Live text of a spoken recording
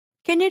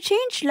Can you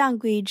change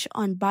language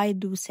on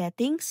Baidu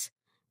settings?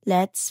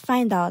 Let's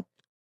find out.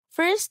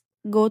 First,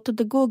 go to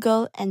the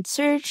Google and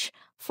search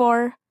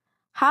for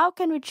how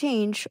can we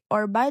change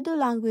or Baidu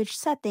language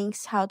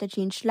settings, how to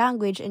change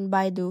language in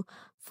Baidu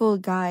full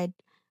guide.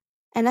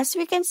 And as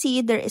we can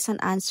see, there is an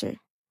answer.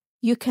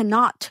 You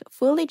cannot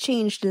fully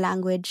change the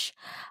language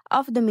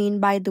of the main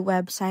Baidu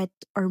website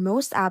or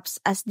most apps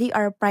as they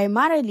are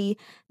primarily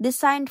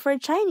designed for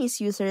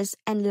Chinese users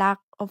and lack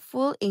of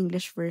full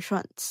English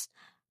versions.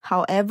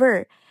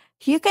 However,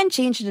 you can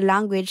change the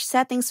language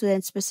settings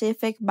within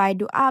specific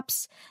Baidu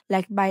apps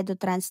like Baidu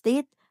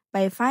Translate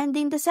by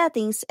finding the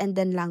settings and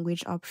then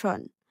language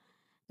option.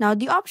 Now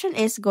the option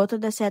is go to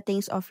the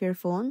settings of your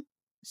phone,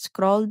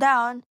 scroll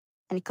down,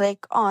 and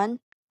click on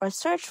or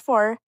search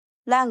for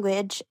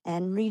language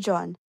and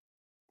region.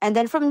 And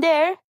then from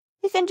there,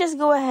 you can just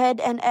go ahead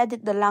and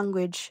edit the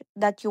language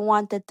that you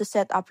wanted to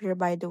set up your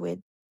Baidu with.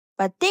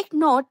 But take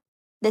note,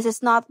 this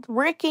is not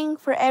working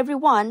for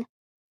everyone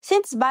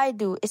since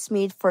Baidu is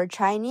made for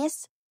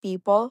Chinese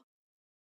people